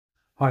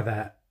Hi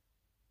there.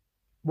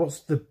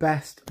 What's the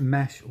best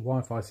mesh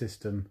Wi-Fi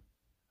system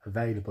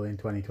available in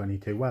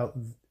 2022? Well,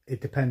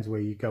 it depends where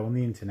you go on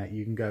the internet.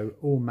 You can go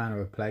all manner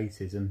of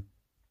places and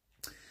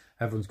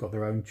everyone's got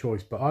their own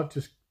choice. But I've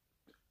just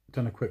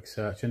done a quick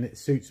search and it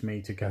suits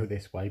me to go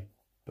this way.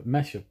 But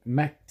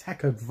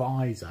Tech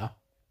Advisor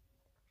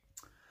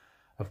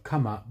have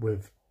come up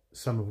with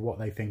some of what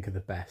they think are the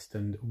best.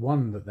 And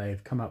one that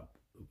they've come up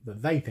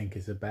that they think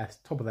is the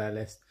best, top of their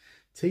list,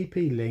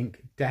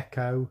 TP-Link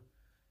Deco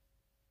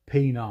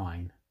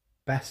P9,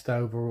 best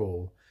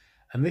overall.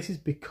 And this is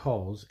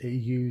because it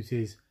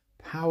uses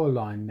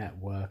Powerline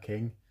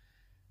networking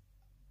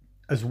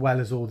as well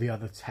as all the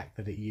other tech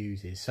that it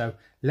uses. So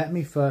let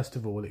me first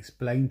of all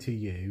explain to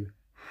you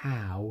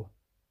how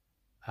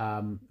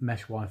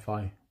mesh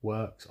Wi-Fi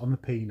works on the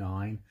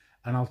P9,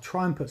 and I'll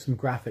try and put some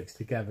graphics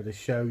together to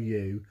show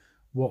you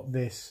what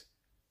this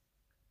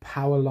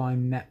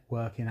Powerline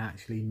networking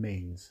actually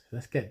means.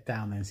 Let's get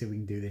down there and see if we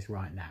can do this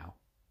right now.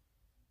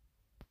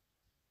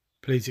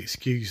 Please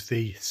excuse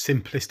the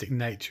simplistic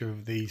nature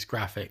of these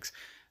graphics.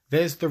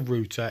 There's the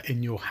router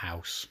in your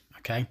house,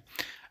 okay?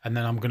 And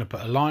then I'm going to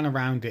put a line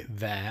around it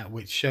there,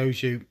 which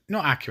shows you,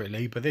 not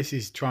accurately, but this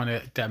is trying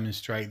to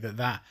demonstrate that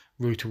that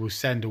router will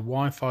send a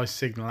Wi-Fi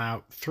signal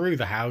out through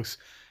the house.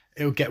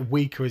 It'll get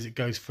weaker as it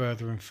goes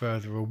further and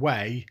further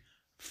away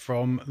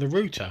from the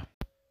router.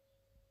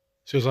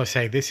 So as I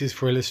say, this is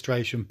for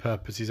illustration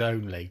purposes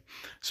only.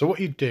 So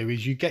what you do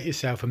is you get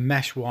yourself a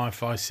mesh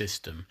Wi-Fi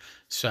system.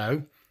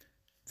 So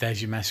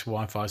there's your mesh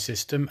Wi-Fi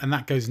system, and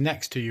that goes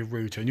next to your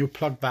router, and you'll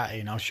plug that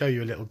in. I'll show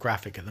you a little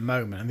graphic at the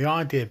moment. And the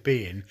idea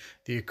being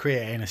that you're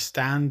creating a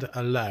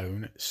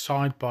stand-alone,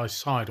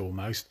 side-by-side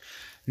almost,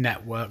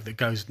 network that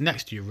goes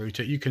next to your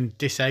router. You can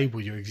disable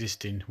your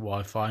existing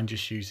Wi-Fi and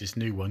just use this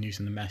new one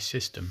using the mesh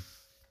system.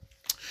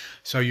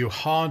 So you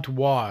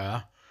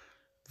hardwire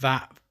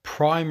that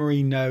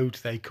primary node,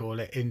 they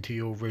call it, into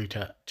your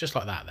router, just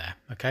like that there,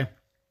 okay?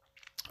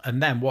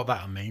 And then what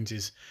that means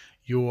is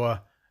you're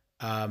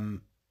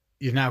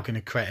now going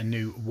to create a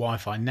new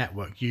Wi-Fi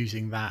network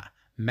using that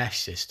mesh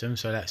system.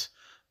 So let's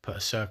put a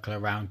circle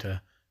around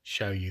to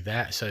show you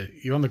that. So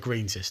you're on the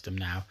green system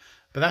now,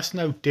 but that's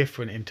no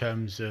different in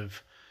terms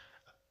of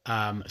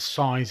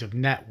size of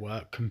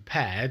network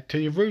compared to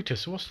your router.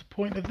 So what's the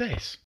point of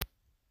this?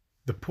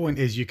 The point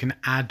is you can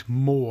add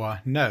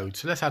more nodes.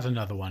 So let's add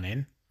another one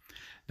in.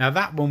 Now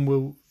that one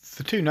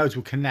the two nodes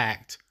will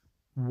connect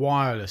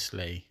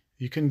wirelessly.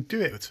 You can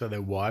do it so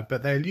they're wired,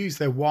 but they'll use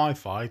their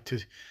Wi-Fi to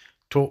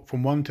talk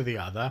from one to the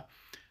other,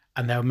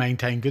 and they'll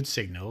maintain good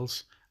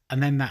signals.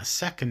 And then that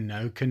second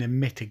node can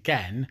emit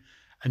again,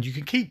 and you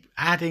can keep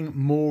adding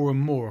more and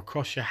more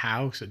across your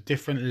house at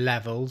different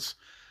levels,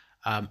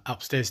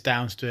 upstairs,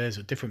 downstairs,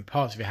 at different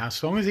parts of your house.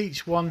 As long as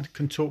each one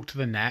can talk to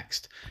the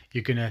next,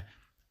 you're going to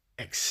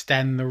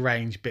extend the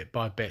range bit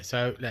by bit.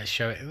 So let's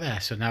show it there.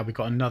 So now we've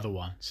got another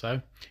one.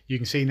 So you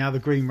can see now the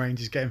green range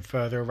is getting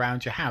further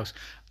around your house.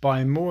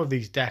 Buying more of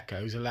these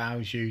decos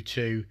allows you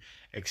to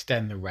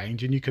extend the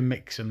range, and you can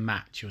mix and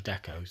match your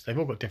decos. They've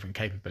all got different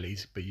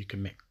capabilities, but you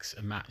can mix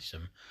and match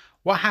them.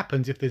 What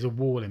happens if there's a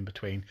wall in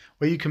between?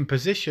 Well, you can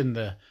position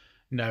the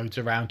nodes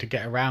around to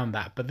get around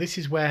that, but this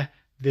is where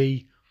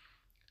the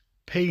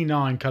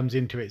P9 comes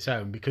into its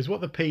own, because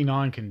what the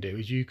P9 can do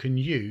is you can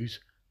use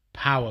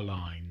power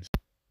lines.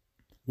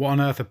 What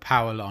on earth are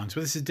power lines?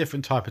 Well, this is a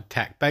different type of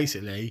tech.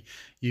 Basically,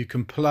 you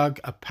can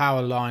plug a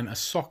power line, a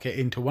socket,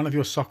 into one of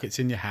your sockets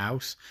in your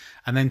house,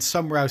 and then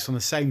somewhere else on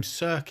the same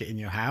circuit in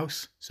your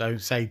house, so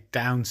say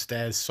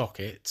downstairs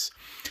sockets,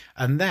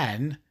 and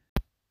then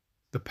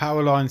the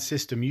power line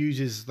system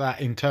uses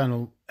that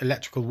internal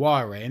electrical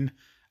wiring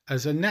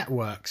as a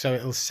network. So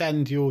it'll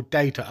send your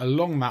data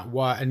along that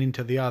wire and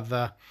into the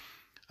other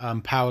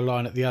power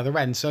line at the other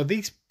end. So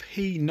these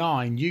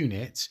P9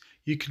 units,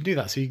 you can do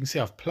that. So you can see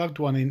I've plugged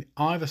one in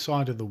either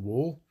side of the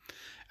wall,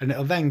 and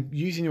it'll then,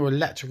 using your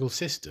electrical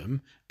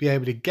system, be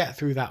able to get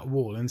through that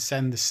wall and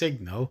send the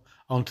signal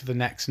onto the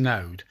next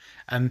node.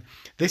 And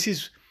this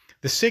is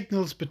the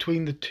signals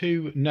between the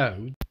two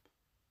nodes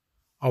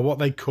are what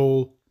they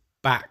call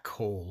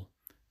backhaul.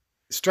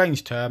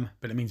 Strange term,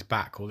 but it means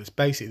backhaul. It's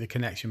basically the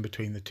connection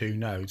between the two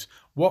nodes.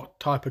 What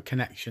type of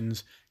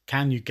connections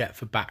can you get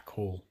for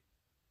backhaul?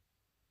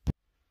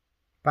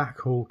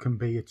 Backhaul can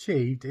be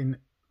achieved in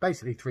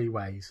basically three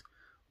ways.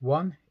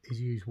 One is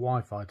use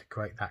Wi-Fi to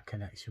create that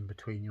connection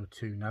between your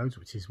two nodes,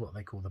 which is what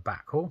they call the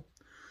backhaul.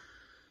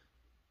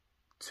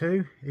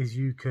 Two is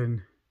you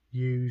can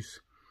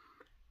use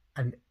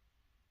an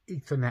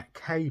Ethernet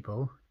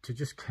cable to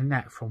just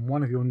connect from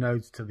one of your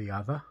nodes to the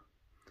other.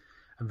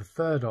 And the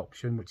third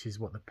option, which is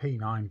what the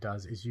P9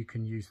 does, is you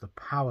can use the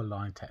power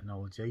line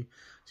technology.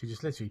 So you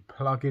just literally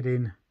plug it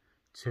in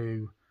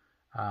to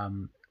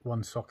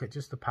one socket,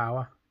 just the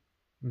power,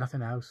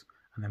 nothing else,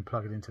 and then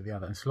plug it into the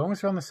other. And so long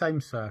as you're on the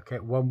same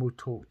circuit, one will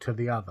talk to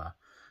the other.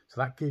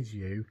 So that gives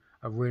you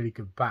a really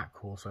good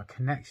backhaul, so a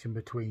connection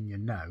between your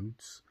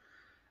nodes,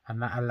 and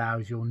that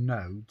allows your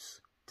nodes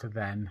to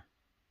then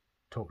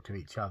talk to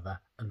each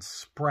other and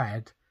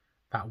spread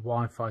that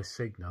Wi-Fi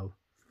signal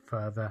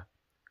further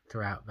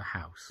throughout the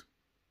house.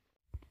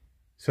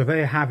 So there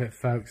you have it,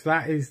 folks.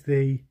 That is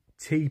the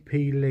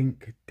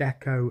TP-Link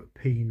Deco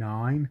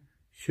P9.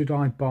 Should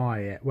I buy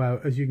it? Well,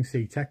 as you can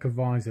see, Tech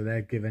Advisor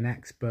there give an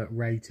expert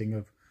rating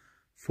of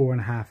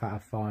 4.5 out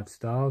of 5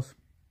 stars.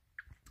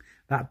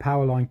 That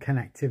Powerline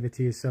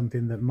connectivity is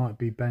something that might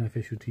be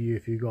beneficial to you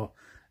if you've got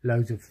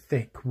loads of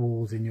thick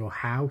walls in your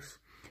house.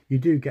 You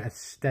do get a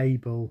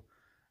stable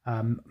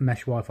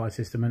mesh Wi-Fi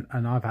system,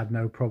 and I've had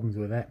no problems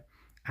with it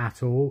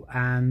at all.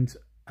 And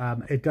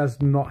it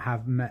does not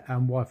have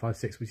Wi-Fi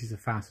 6, which is a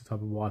faster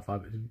type of Wi-Fi,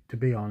 but to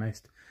be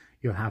honest,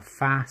 you'll have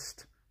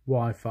fast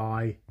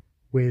Wi-Fi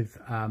with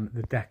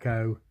the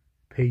Deco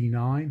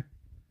P9.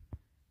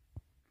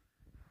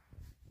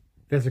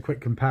 There's a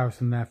quick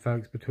comparison there,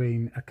 folks,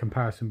 between the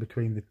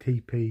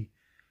TP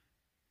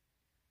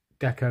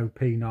Deco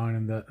P9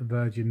 and the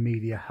Virgin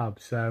Media Hub.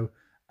 So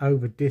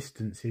over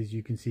distances,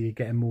 you can see you're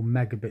getting more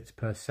megabits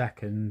per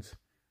second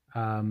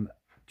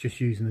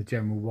just using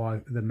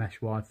the the mesh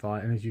Wi-Fi.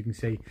 And as you can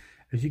see,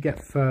 as you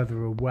get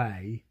further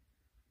away,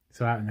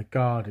 so out in the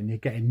garden, you're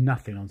getting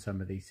nothing on some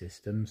of these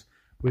systems.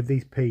 With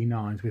these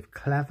P9s, with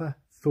clever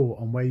thought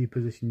on where you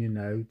position your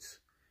nodes,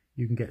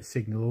 you can get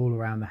signal all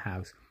around the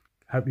house.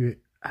 Hope you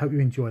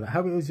enjoy that.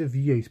 Hope it was of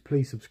use.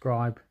 Please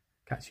subscribe.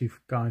 Catch you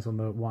guys on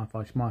the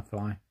Wi-Fi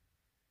Schmifly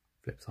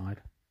flip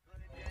side.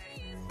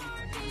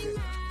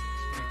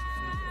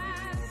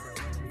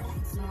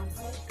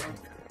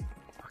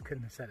 I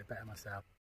couldn't have said it better myself.